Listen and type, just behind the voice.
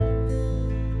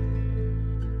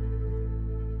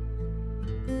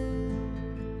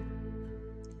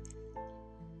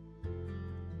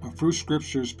few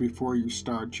scriptures before you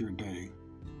start your day.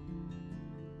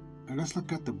 And let's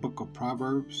look at the book of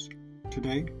Proverbs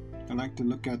today. I like to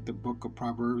look at the book of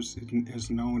Proverbs. It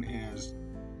is known as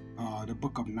the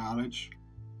book of knowledge.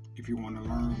 If you want to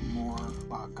learn more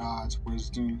about God's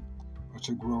wisdom or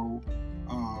to grow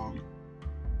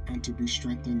and to be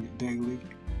strengthened daily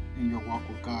in your walk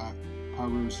with God,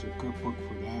 Proverbs is a good book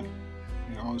for that.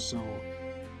 It also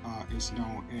is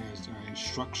known as an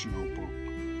instructional book,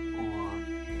 or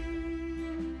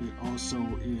it also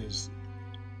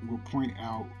will point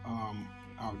out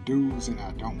our do's and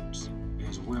our don'ts,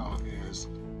 as well as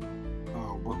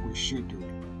what we should do,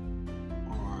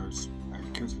 or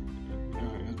because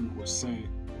as we would say,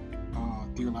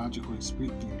 theologically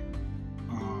speaking,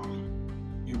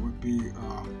 it would be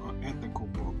an ethical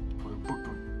book, or a book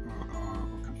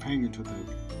of a companion to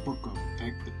the book of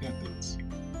ethics,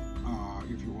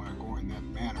 if you want to go in that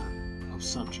manner of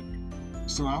subject.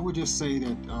 So I would just say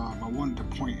that I wanted to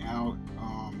point out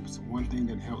one thing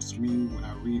that helps me when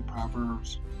I read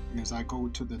Proverbs is I go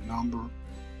to the number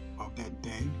of that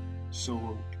day.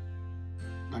 So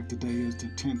like today is the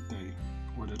 10th day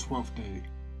or the 12th day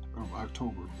of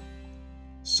October.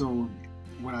 So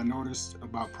what I noticed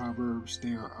about Proverbs,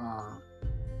 there are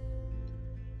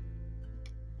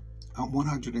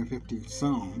 150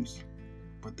 Psalms,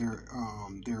 but there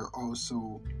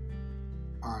also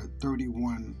are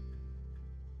 31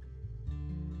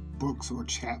 books or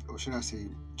chapters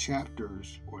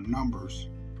or numbers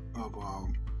of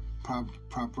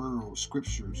proverbial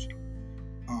scriptures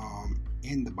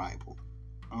in the Bible.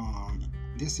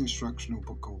 This instructional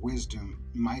book of wisdom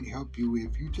might help you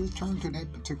if you just turn to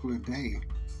that particular day.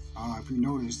 If you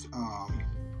notice,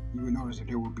 you will notice that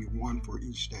there will be one for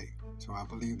each day. So I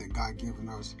believe that God given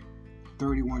us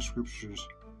 31 scriptures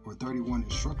or 31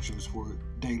 instructions for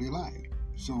daily life.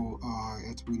 So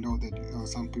as we know that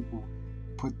some people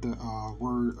put the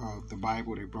word of the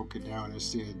Bible, they broke it down and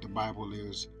said the Bible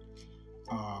is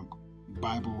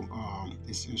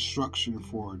it's instruction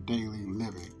for daily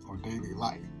living or daily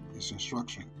life. It's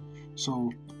instruction.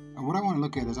 So what I want to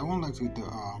look at is I want to look at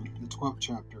the 12th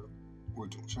chapter, or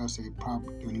should I say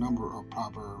the number of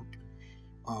Proverbs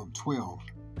of 12.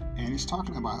 And it's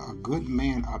talking about a good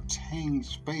man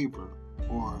obtains favor,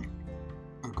 or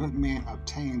a good man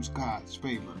obtains God's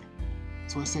favor.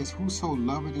 So it says, whoso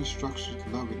loveth instruction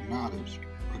loveth knowledge,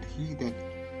 but he that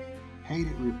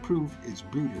hated reproof is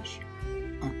brutish.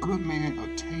 A good man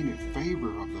obtaineth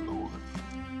favor of the Lord,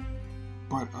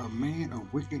 but a man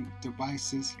of wicked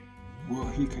devices will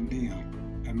he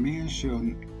condemn. A man shall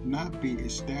not be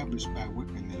established by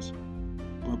wickedness,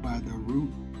 but by the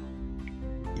root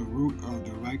of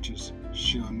the righteous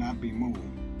shall not be moved.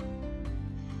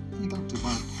 He talked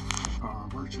about a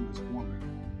virtuous woman.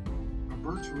 A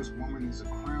virtuous woman is a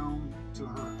crown to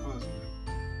her husband,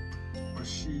 but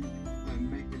she that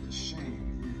maketh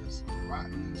ashamed is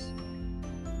rottenness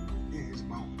in his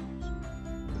bones.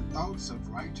 The thoughts of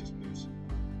righteousness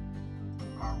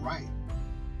are right,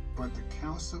 but the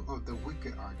counsel of the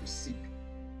wicked are deceit.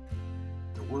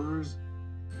 The words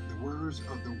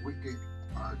of the wicked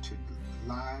are to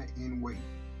lie in wait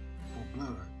for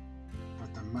blood,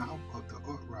 but the mouth of the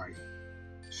upright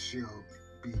shall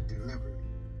be delivered.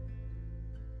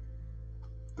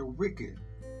 The wicked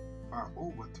are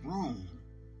overthrown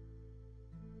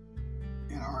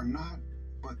and are not,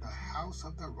 but the house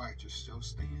of the righteous shall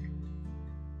stand.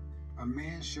 A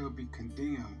man shall be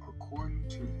condemned according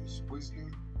to his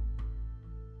wisdom,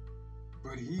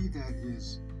 but he that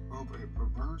is of a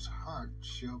perverse heart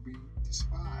shall be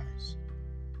despised.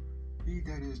 He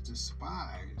that is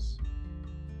despised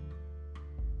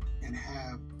and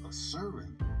have a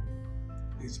servant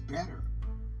is better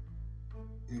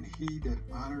than he that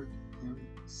honored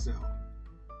himself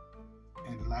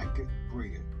and lacketh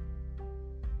bread.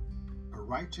 A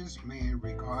righteous man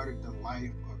regarded the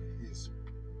life of his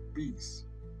beasts,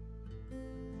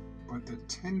 but the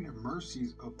tender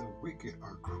mercies of the wicked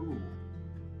are cruel.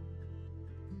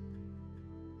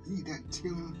 He that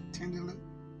tendeth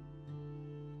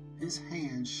his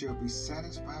hand shall be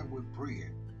satisfied with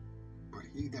bread, but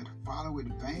he that followeth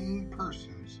vain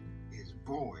persons is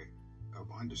void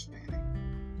of understanding.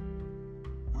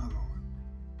 My Lord.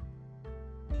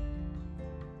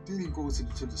 Then he goes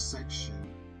into the section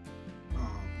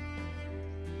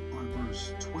on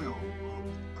verse 12 of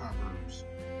Proverbs.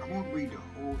 I won't read the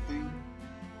whole thing,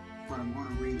 but I'm going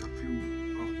to read a few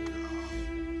of the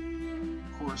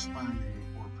corresponding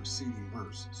or preceding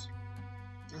verses.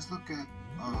 Let's look at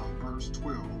verse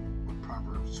 12 of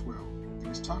Proverbs 12.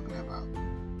 It's talking about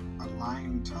a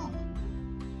lying tongue.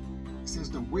 It says,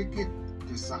 the wicked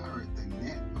desireth the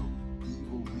net of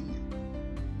evil men,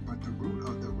 but the root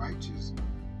of the righteous righteous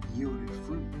yielded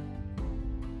fruit.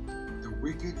 The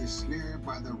wicked is snared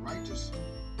by the righteous,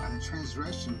 by the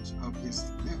transgressions of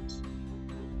his lips.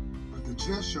 But the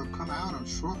just shall come out of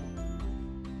trouble,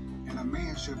 and a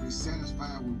man shall be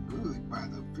satisfied with good by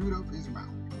the fruit of his mouth.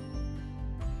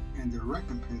 And the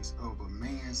recompense of a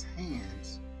man's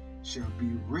hands shall be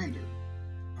rendered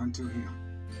unto him.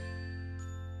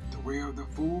 The way of the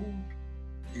fool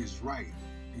is right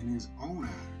in his own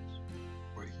eyes,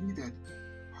 but he that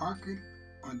hearkeneth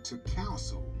unto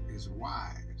counsel is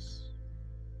wise.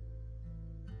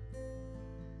 A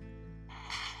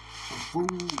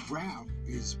fool's wrath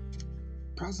is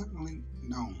presently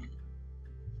known,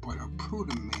 but a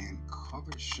prudent man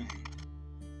covers shame.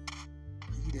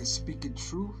 He that speaketh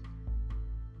truth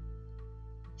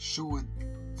showeth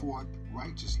forth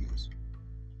righteousness,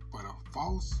 but a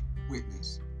false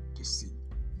witness deceit.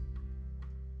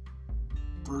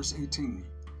 Verse 18.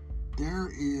 There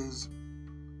is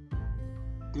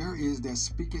that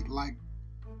speaketh like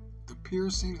the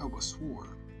piercing of a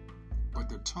sword, but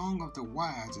the tongue of the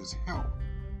wise is health.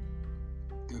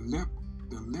 The lip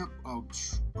of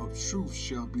truth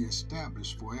shall be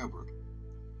established forever,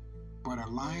 but a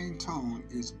lying tongue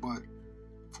is but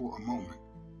for a moment.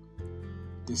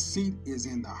 Deceit is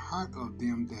in the heart of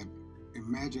them that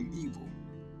imagine evil,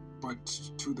 but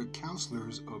to the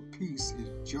counselors of peace is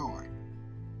joy.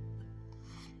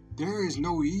 There is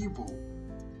no evil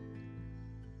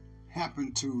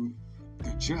happen to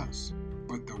the just,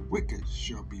 but the wicked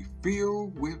shall be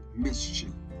filled with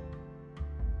mischief.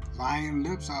 Lying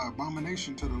lips are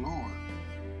abomination to the Lord,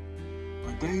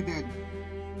 but they that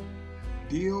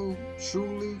deal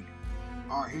truly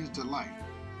are his delight.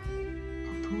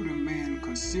 A prudent man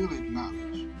concealeth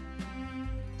knowledge,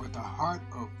 but the heart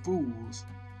of fools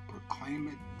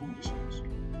proclaimeth foolishness.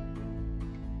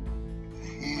 The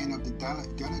hand of the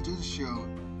diligent shall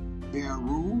bear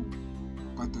rule,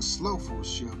 but the slothful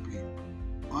shall be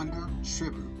under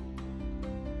tribute.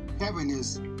 Heaven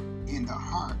is in the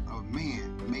heart of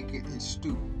man, maketh it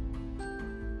stoop,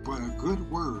 but a good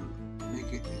word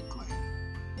maketh it glad.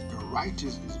 The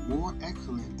righteous is more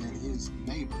excellent than his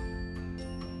neighbor,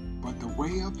 but the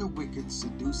way of the wicked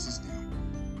seduces them.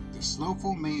 The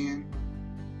slothful man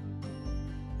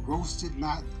roasted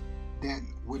not that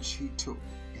which he took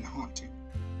in hunting,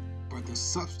 but the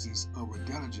substance of a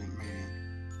diligent man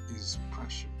is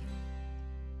precious.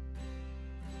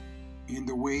 In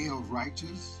the way of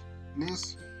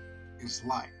righteousness is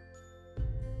life,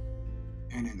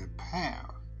 and in the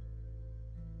pathway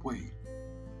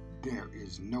there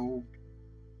is no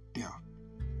death.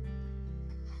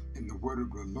 And the word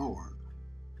of the Lord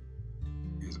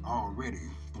is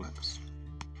already blessed.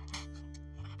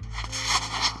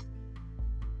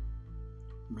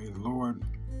 May the Lord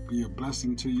be a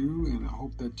blessing to you, and I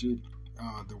hope that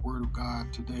the word of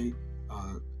God today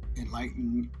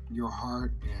enlighten your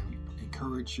heart and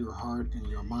encourage your heart and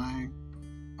your mind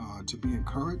to be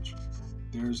encouraged.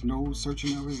 There's no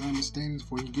searching of his understanding,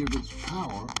 for he giveth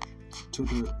power to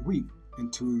the weak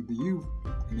and to the youth,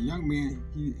 and the young men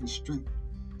he is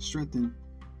strengthened.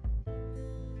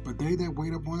 But they that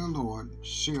wait upon the Lord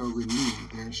shall renew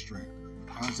their strength.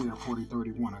 Isaiah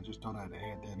 40:31. I just thought I'd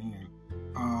add that in.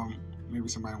 Maybe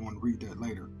somebody want to read that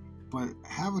later. But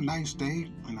have a nice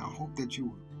day, and I hope that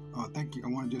you thank you. I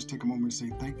want to just take a moment and say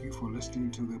thank you for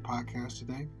listening to the podcast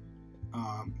today.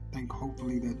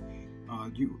 Hopefully that I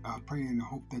pray and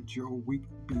hope that your week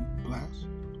be blessed.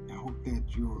 I hope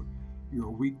that your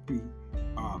week be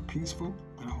peaceful.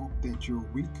 I hope that your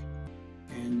week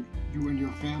and you and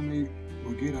your family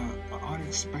will get an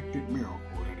unexpected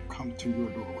miracle that will come to your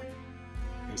doorway.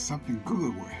 And something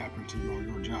good will happen to you on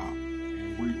your job.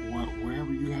 And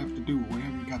wherever you have to do,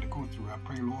 whatever you got to go through, I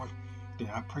pray, Lord, that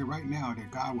I pray right now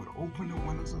that God would open the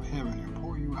windows of heaven and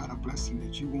pour you out a blessing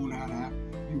that you won't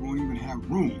even have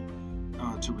room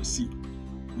to receive.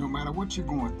 No matter what you're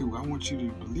going through, I want you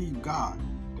to believe God,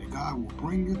 that God will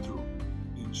bring you through.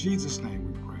 In Jesus' name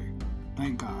we pray.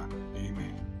 Thank God.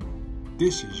 Amen.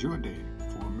 This is your day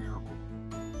for a miracle.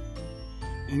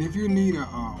 And if you need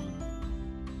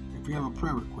if you have a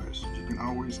prayer request, you can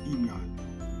always email it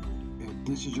at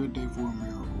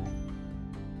thisisyourdayforamiracle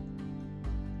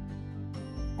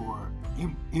or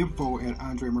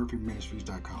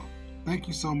info@andremurphyministries.com. Thank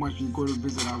you so much. You go to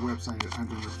visit our website at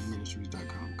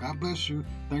andremurphyministries.com. God bless you.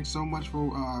 Thanks so much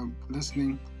for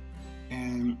listening.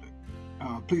 And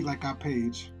please like our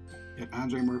page at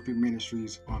Andre Murphy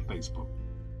Ministries on Facebook.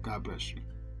 God bless you.